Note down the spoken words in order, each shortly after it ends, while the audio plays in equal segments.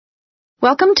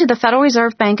Welcome to the Federal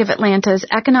Reserve Bank of Atlanta's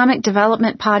Economic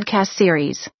Development Podcast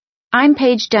Series. I'm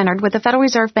Paige Dennard with the Federal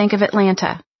Reserve Bank of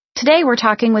Atlanta. Today we're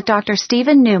talking with Dr.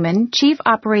 Stephen Newman, Chief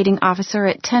Operating Officer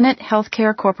at Tenet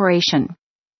Healthcare Corporation.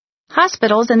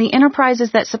 Hospitals and the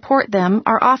enterprises that support them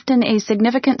are often a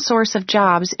significant source of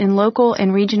jobs in local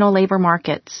and regional labor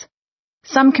markets.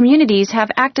 Some communities have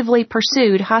actively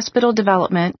pursued hospital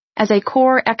development as a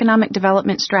core economic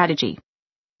development strategy.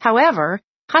 However,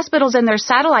 hospitals and their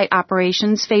satellite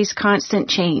operations face constant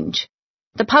change.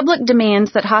 The public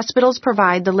demands that hospitals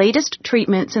provide the latest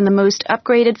treatments in the most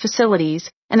upgraded facilities,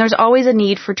 and there's always a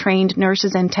need for trained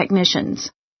nurses and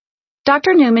technicians.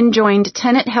 Dr. Newman joined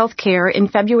Tenet Healthcare in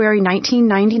February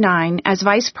 1999 as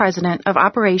Vice President of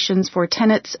Operations for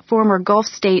Tenet's former Gulf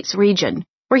States region,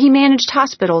 where he managed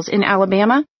hospitals in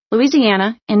Alabama,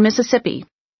 Louisiana, and Mississippi.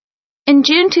 In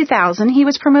June 2000, he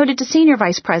was promoted to Senior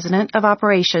Vice President of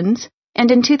Operations,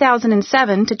 and in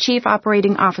 2007 to Chief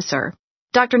Operating Officer.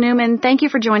 Dr. Newman, thank you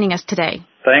for joining us today.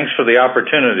 Thanks for the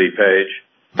opportunity, Paige.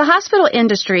 The hospital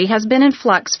industry has been in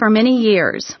flux for many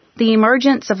years. The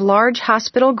emergence of large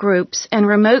hospital groups and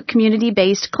remote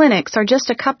community-based clinics are just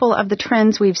a couple of the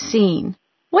trends we've seen.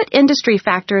 What industry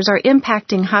factors are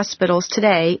impacting hospitals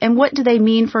today, and what do they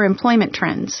mean for employment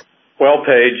trends? Well,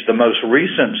 Paige, the most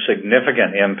recent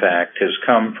significant impact has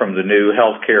come from the new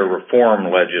healthcare reform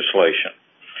legislation.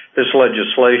 This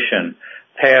legislation,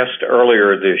 passed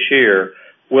earlier this year,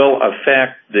 will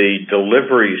affect the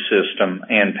delivery system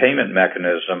and payment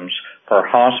mechanisms for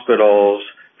hospitals,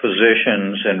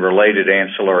 physicians, and related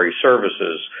ancillary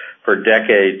services for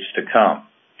decades to come.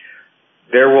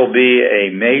 There will be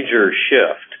a major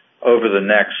shift over the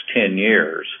next 10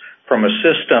 years from a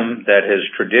system that has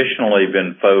traditionally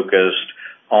been focused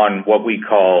on what we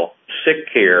call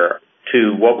sick care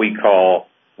to what we call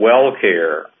well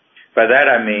care. By that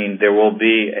I mean there will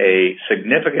be a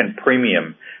significant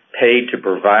premium paid to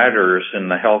providers in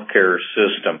the healthcare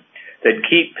system that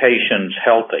keep patients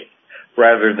healthy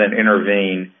rather than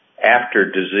intervene after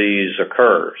disease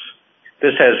occurs.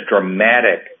 This has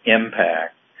dramatic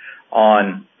impact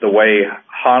on the way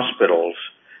hospitals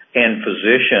and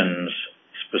physicians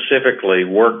specifically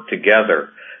work together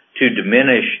to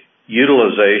diminish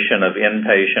utilization of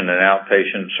inpatient and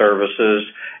outpatient services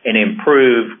and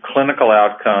improve clinical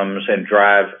outcomes and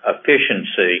drive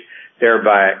efficiency,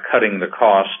 thereby cutting the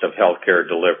cost of healthcare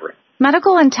delivery.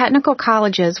 Medical and technical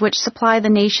colleges, which supply the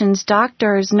nation's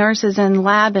doctors, nurses, and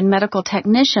lab and medical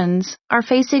technicians, are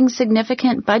facing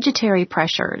significant budgetary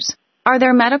pressures. Are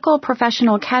there medical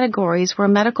professional categories where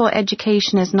medical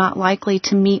education is not likely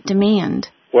to meet demand?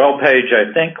 Well, Paige,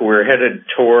 I think we're headed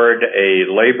toward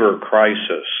a labor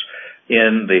crisis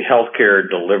in the healthcare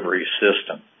delivery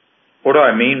system. What do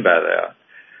I mean by that?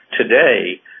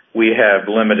 Today, we have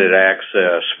limited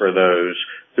access for those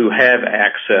who have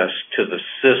access to the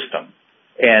system,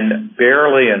 and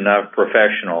barely enough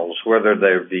professionals, whether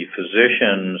they be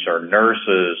physicians or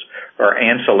nurses or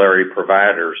ancillary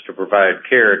providers, to provide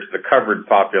care to the covered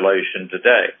population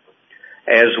today.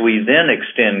 As we then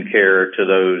extend care to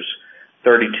those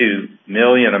 32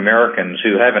 million Americans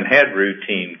who haven't had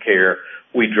routine care,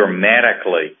 we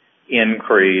dramatically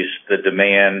increase the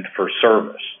demand for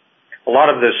service. A lot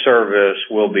of this service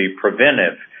will be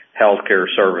preventive healthcare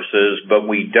services, but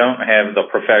we don't have the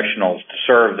professionals to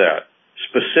serve that.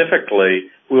 Specifically,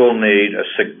 we'll need a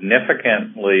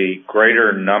significantly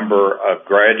greater number of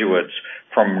graduates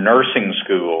from nursing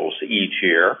schools each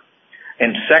year.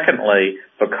 And secondly,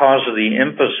 because of the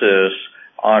emphasis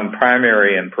on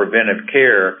primary and preventive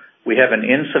care, we have an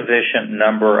insufficient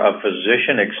number of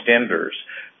physician extenders,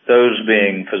 those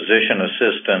being physician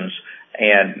assistants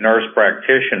and nurse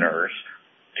practitioners,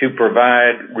 to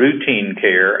provide routine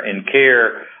care and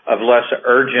care of less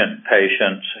urgent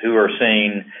patients who are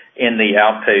seen in the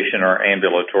outpatient or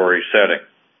ambulatory setting.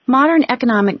 Modern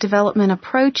economic development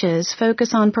approaches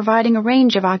focus on providing a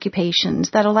range of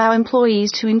occupations that allow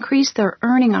employees to increase their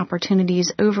earning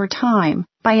opportunities over time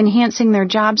by enhancing their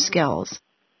job skills.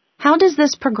 How does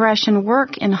this progression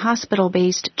work in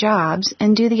hospital-based jobs,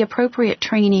 and do the appropriate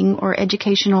training or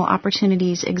educational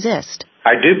opportunities exist?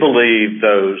 I do believe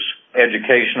those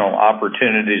educational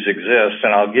opportunities exist,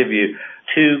 and I'll give you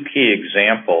two key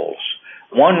examples.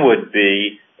 One would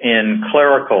be in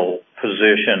clerical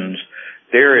positions.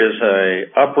 There is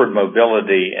a upward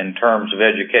mobility in terms of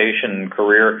education and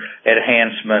career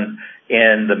enhancement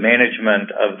in the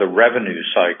management of the revenue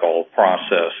cycle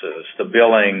processes, the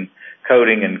billing,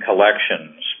 coding, and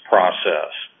collections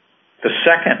process. The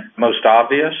second most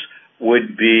obvious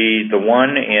would be the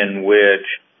one in which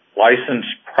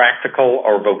licensed practical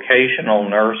or vocational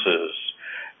nurses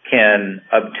can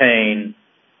obtain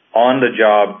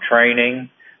on-the-job training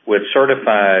with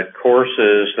certified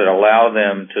courses that allow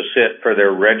them to sit for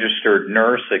their registered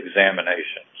nurse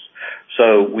examinations.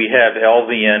 So we have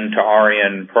LVN to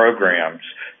RN programs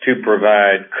to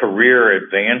provide career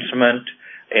advancement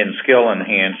and skill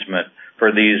enhancement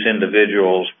for these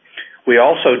individuals. We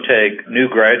also take new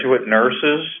graduate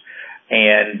nurses,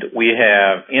 and we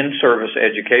have in-service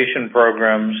education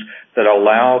programs that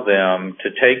allow them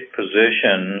to take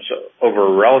positions over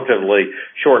a relatively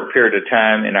short period of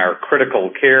time in our critical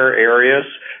care areas,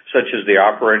 such as the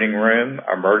operating room,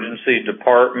 emergency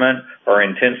department, or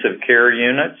intensive care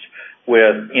units,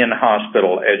 with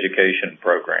in-hospital education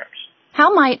programs.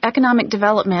 How might economic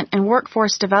development and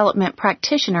workforce development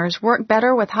practitioners work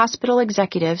better with hospital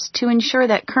executives to ensure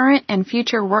that current and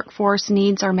future workforce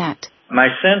needs are met? My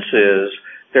sense is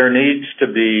there needs to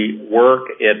be work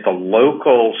at the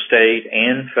local, state,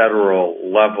 and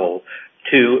federal level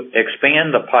to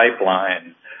expand the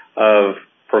pipeline of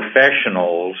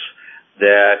professionals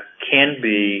that can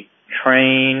be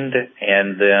trained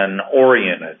and then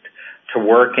oriented to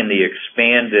work in the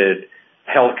expanded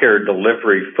healthcare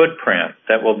delivery footprint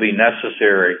that will be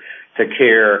necessary to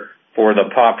care for the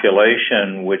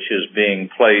population which is being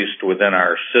placed within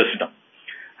our system.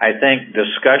 I think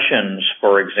discussions,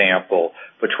 for example,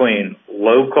 between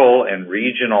local and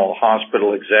regional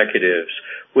hospital executives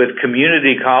with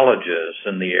community colleges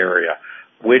in the area,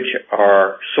 which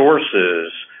are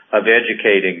sources of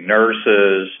educating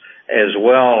nurses as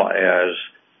well as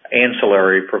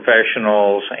ancillary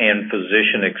professionals and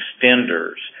physician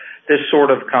extenders. This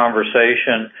sort of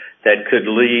conversation that could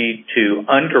lead to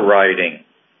underwriting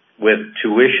with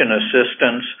tuition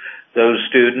assistance, those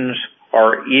students,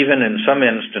 or even in some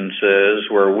instances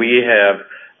where we have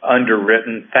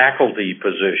underwritten faculty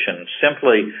positions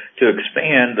simply to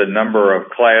expand the number of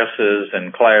classes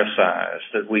and class size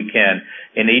that we can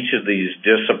in each of these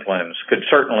disciplines could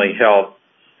certainly help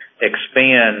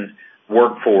expand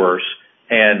workforce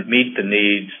and meet the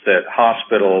needs that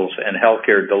hospitals and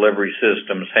healthcare delivery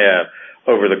systems have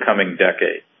over the coming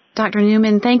decade. Dr.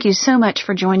 Newman, thank you so much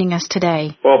for joining us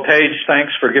today. Well, Paige,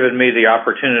 thanks for giving me the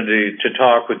opportunity to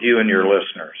talk with you and your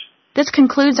listeners. This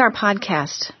concludes our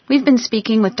podcast. We've been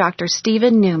speaking with Dr.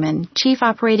 Stephen Newman, Chief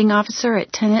Operating Officer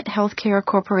at Tenet Healthcare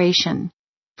Corporation.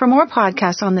 For more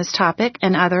podcasts on this topic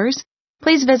and others,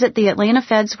 please visit the Atlanta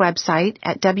Fed's website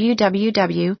at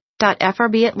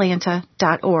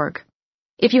www.frbatlanta.org.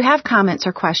 If you have comments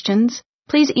or questions,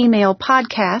 please email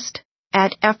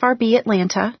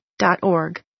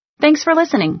podcast@frbatlanta.org. Thanks for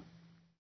listening.